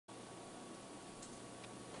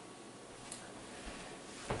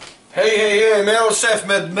Hey, Mel Chef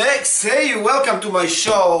Mad Max. Hey, welcome to my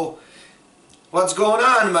show. What's going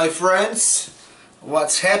on, my friends?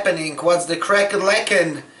 What's happening? What's the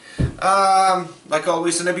crack-a-lackin'? Like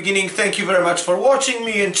always in the beginning, thank you very much for watching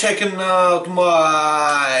me and checking out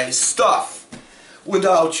my stuff.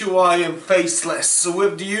 Without you, I am faceless.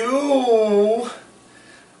 With you,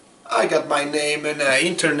 I got my name in the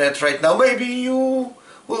internet right now. Maybe you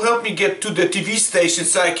will help me get to the TV station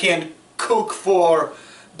so I can cook for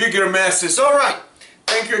bigger masses. Alright,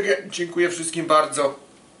 thank you again. Dziękuję wszystkim bardzo.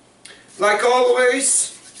 Like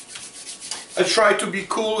always, I try to be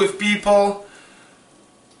cool with people.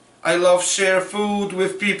 I love share food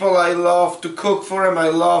with people. I love to cook for them. I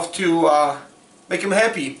love to make them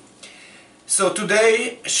happy. So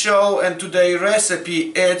today show and today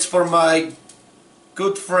recipe, it's for my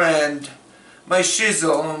good friend, my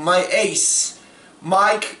shizzle, my ace,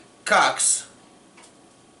 Mike Cox.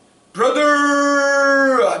 Brother!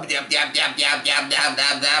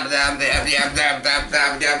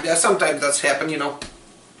 Sometimes that's happen, you know.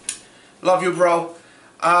 Love you, bro.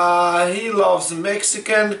 He loves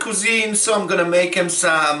Mexican cuisine, so I'm gonna make him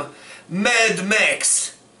some Mad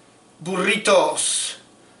Max burritos,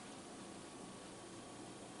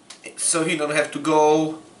 so he don't have to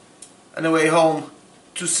go on the way home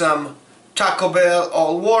to some Taco Bell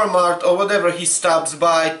or Walmart or whatever he stops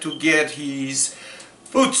by to get his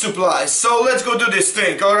food supplies. So let's go do this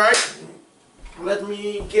thing, alright? Let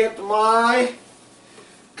me get my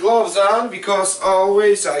gloves on, because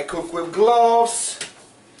always I cook with gloves,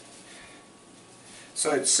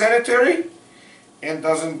 so it's sanitary and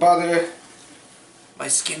doesn't bother my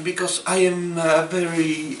skin, because I am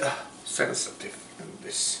very sensitive in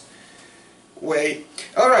this way.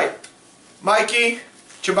 Alright, Mikey,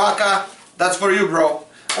 Chewbacca, that's for you, bro.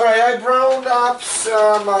 Alright, I browned up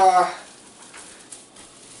some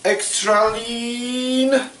extra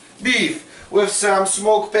lean beef with some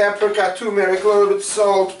smoked paprika, turmeric, a little bit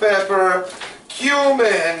salt, pepper,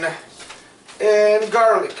 cumin and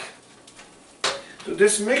garlic. To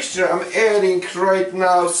this mixture I'm adding right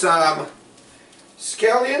now some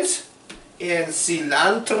scallions and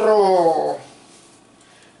cilantro.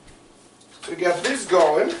 So we got this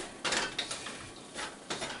going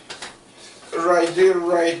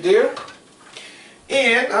right there.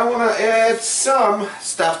 And I want to add some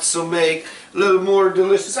stuff to make a little more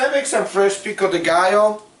delicious. I make some fresh pico de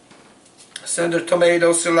gallo, standard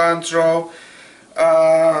tomato, cilantro,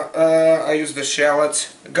 I use the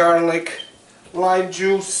shallots, garlic, lime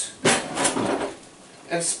juice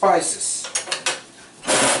and spices.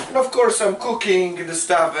 And of course I'm cooking the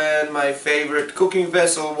stuff in my favorite cooking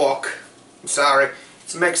vessel, wok. I'm sorry,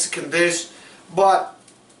 it's a Mexican dish, but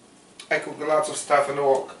I cook lots of stuff in the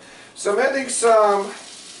wok. So I'm adding some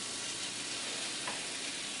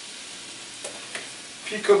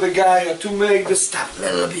pico de gallo to make the stuff a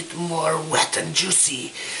little bit more wet and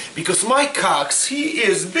juicy, because Mike Cox, he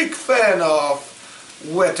is a big fan of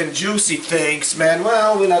wet and juicy things, man.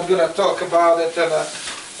 Well, we're not gonna talk about it on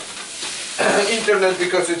the internet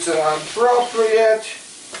because it's inappropriate.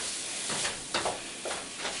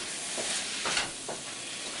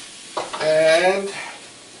 And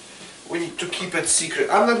we need to keep it secret.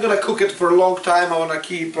 I'm not gonna cook it for a long time. I wanna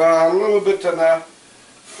keep a little bit on a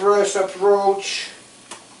fresh approach.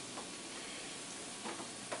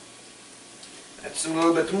 That's a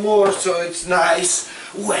little bit more so it's nice,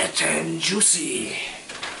 wet and juicy.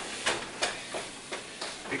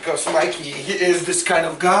 Because Mikey, he is this kind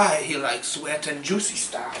of guy. He likes wet and juicy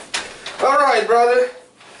stuff. Alright, brother.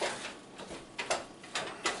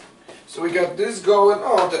 So we got this going.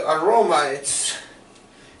 Oh, the aroma, it's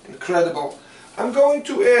incredible. I'm going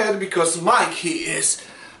to add, because Mike, he is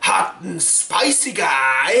hot and spicy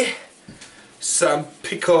guy, some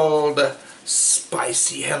pickled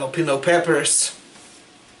spicy jalapeno peppers.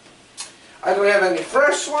 I don't have any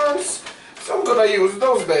fresh ones, so I'm gonna use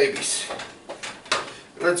those babies.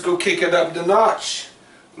 Let's go kick it up the notch.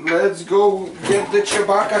 Let's go get the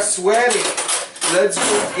Chewbacca sweating. Let's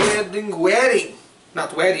go getting wedding.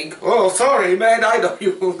 Not wedding. Oh, sorry, man. I know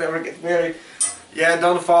you will never get married. Yeah,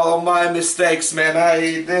 don't follow my mistakes, man.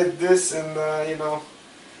 I did this and,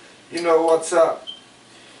 you know what's up.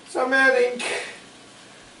 So I'm adding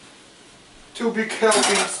 2 big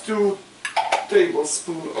helpings, 2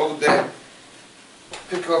 tablespoons of the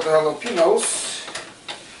pickled jalapenos.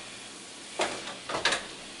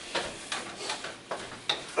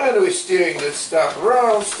 And we're stirring this stuff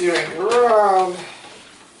around, stirring around.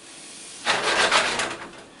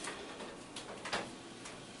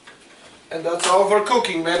 And that's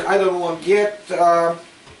overcooking, man. I don't want to get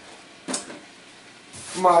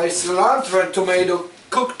my cilantro and tomato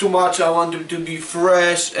cook too much. I want them to be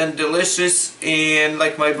fresh and delicious, and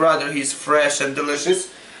like my brother, he's fresh and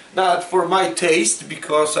delicious. Not for my taste,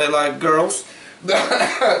 because I like girls,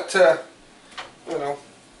 but you know,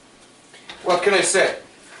 what can I say?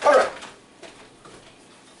 Alright,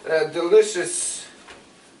 delicious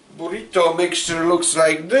burrito mixture looks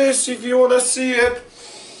like this, if you want to see it.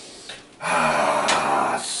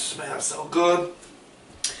 Ah, smells so good.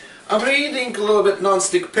 I'm reheating a little bit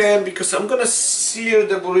non-stick pan because I'm gonna sear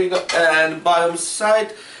the burrito and bottom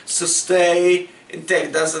side, so stay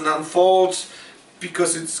intact, doesn't unfold,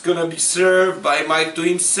 because it's gonna be served by Mike to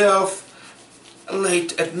himself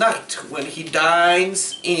late at night when he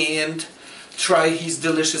dines and try his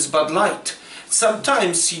delicious Bud Light.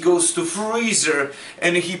 Sometimes he goes to freezer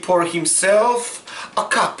and he pour himself a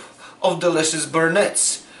cup of delicious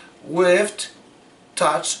Burnett's with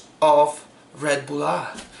touch of Red Bull.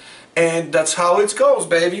 And that's how it goes,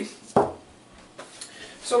 baby.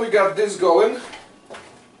 So we got this going.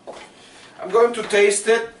 I'm going to taste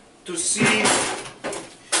it to see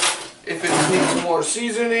if it needs more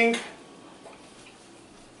seasoning.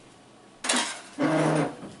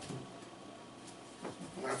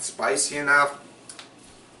 Not spicy enough.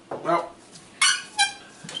 Well,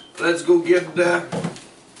 let's go get the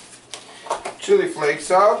chili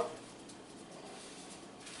flakes out.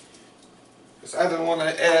 Because I don't want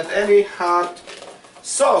to add any hot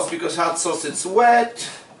sauce, because hot sauce, it's wet,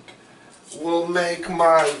 will make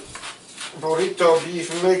my burrito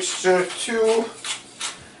beef mixture too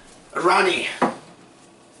runny.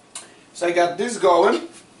 So I got this going.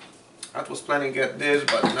 I was planning to get this,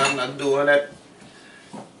 but I'm not doing it.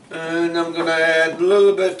 And I'm gonna add a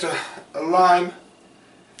little bit of lime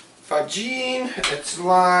fajin. It's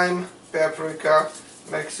lime, paprika,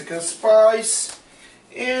 Mexican spice,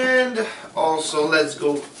 and also let's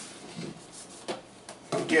go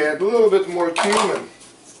get a little bit more cumin,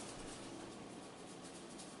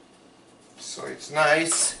 so it's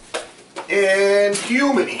nice and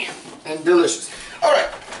cuminy and delicious.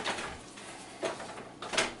 Alright,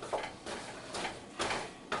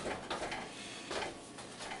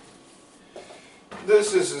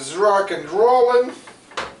 this is rock and rolling,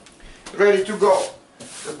 ready to go.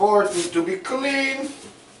 The board needs to be clean.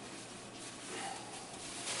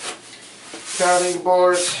 Cutting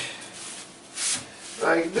board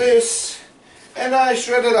like this, and I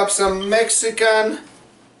shredded up some Mexican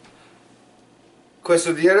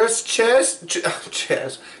quesadillas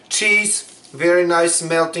cheese, very nice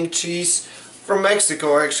melting cheese from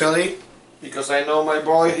Mexico actually, because I know my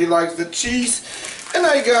boy, he likes the cheese. And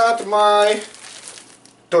I got my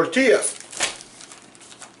tortillas.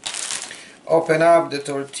 Open up the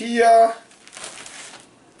tortilla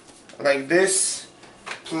like this,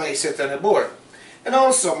 place it on the board. And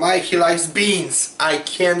also Mike, he likes beans. I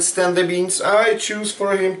can't stand the beans. I choose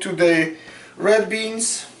for him today red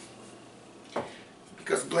beans,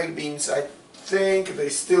 because black beans, I think they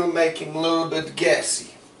still make him a little bit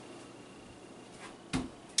gassy.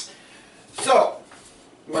 So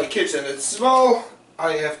my kitchen is small,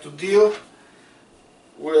 I have to deal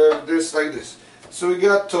with this like this. So we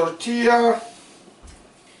got tortilla.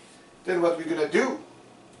 Then what we're gonna do,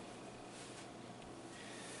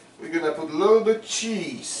 we're gonna put a little bit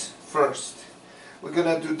cheese first. We're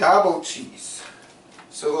gonna do double cheese,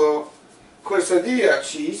 so quesadilla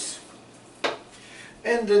cheese.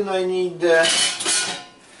 And then I need the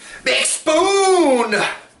big spoon,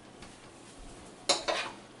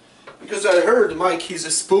 because I heard Mike, he's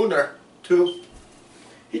a spooner too.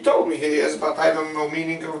 He told me he is, but I don't know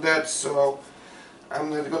meaning of that, so I'm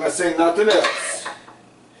not gonna say nothing else.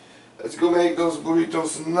 Let's go make those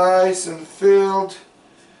burritos nice and filled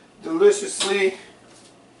deliciously.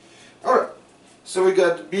 Alright, so we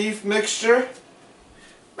got beef mixture.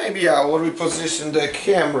 Maybe I will reposition the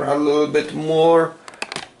camera a little bit more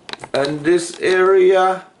in this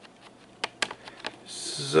area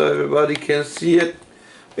so everybody can see it.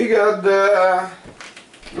 We got the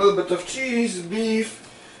little bit of cheese, beef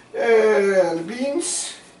and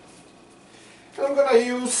beans. And I'm gonna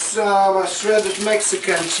use some shredded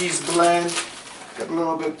Mexican cheese blend. Got a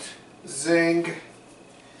little bit zing.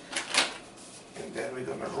 And then we're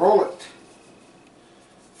gonna roll it,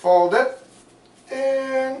 fold it,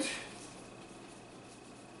 and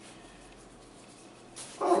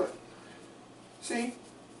roll it. See?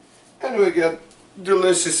 And we get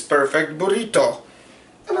delicious, perfect burrito.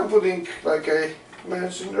 And I'm putting, like I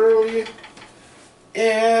mentioned earlier,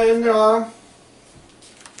 and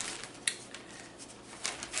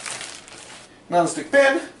non-stick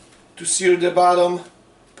pan to sear the bottom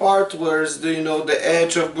part, where's the, you know, the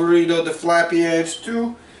edge of burrito, the flappy edge,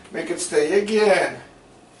 to make it stay again.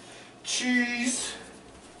 Cheese,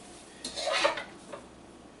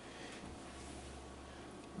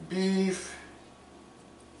 beef.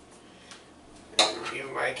 And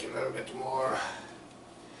you make a little bit more.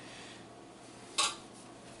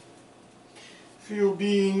 Few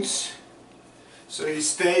beans, so it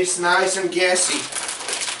stays nice and gassy.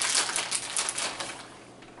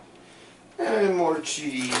 And more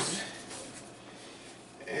cheese.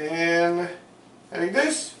 And like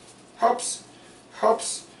this, hops,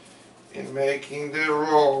 hops, in making the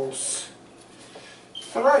rolls.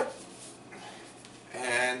 Alright.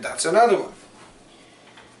 And that's another one.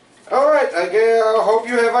 Alright, I hope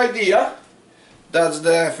you have idea. That's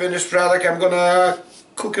the finished product. I'm gonna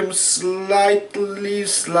cook them slightly,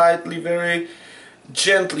 very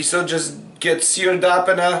gently, so just get seared up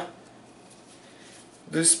in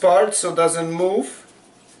this part so it doesn't move.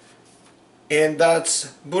 And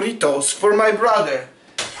that's burritos for my brother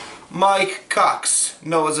Mike Cox,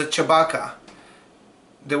 known as a Chewbacca,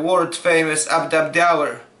 the world famous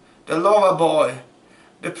Abdabdower, the lover boy,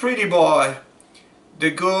 the pretty boy,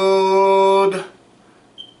 the good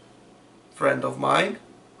friend of mine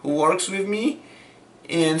who works with me,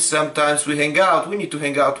 and sometimes we hang out. We need to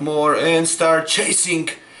hang out more and start chasing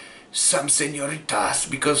some senoritas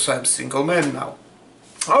because I'm single man now.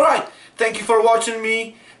 Alright, thank you for watching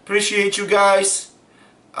me. Appreciate you guys.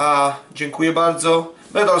 Dziękuję bardzo.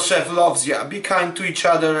 Metal Chef loves ya. Be kind to each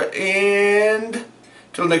other, and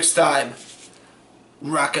till next time,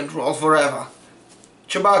 rock and roll forever.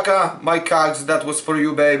 Chewbacca, my cogs, that was for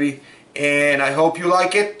you, baby. And I hope you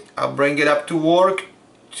like it. I'll bring it up to work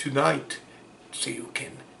tonight so you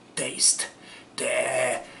can taste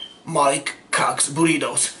the Mike Cox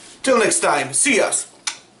burritos. Till next time, see us.